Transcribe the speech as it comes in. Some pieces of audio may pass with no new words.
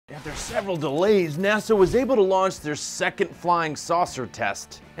After several delays, NASA was able to launch their second flying saucer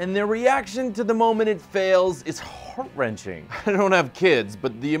test, and their reaction to the moment it fails is heart-wrenching. I don't have kids,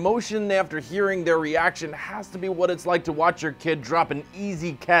 but the emotion after hearing their reaction has to be what it's like to watch your kid drop an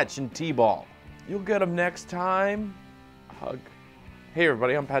easy catch in T-ball. You'll get them next time. Hug. Hey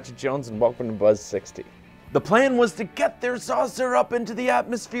everybody, I'm Patrick Jones and welcome to Buzz 60. The plan was to get their saucer up into the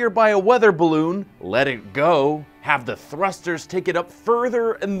atmosphere by a weather balloon, let it go, have the thrusters take it up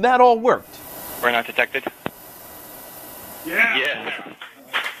further, and that all worked. We're not detected? Yeah. Yeah.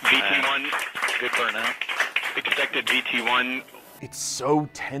 VT1, good burnout. Expected VT1. It's so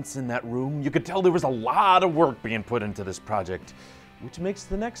tense in that room, you could tell there was a lot of work being put into this project, which makes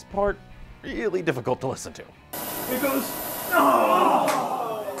the next part really difficult to listen to. It goes, no!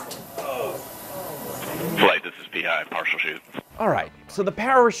 Flight, this is PI, partial chute. Alright, so the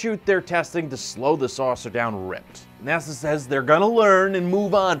parachute they're testing to slow the saucer down ripped. NASA says they're gonna learn and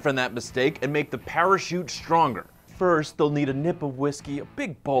move on from that mistake and make the parachute stronger. First, they'll need a nip of whiskey, a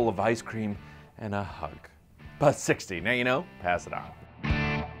big bowl of ice cream, and a hug. Buzz 60, now you know, pass it on.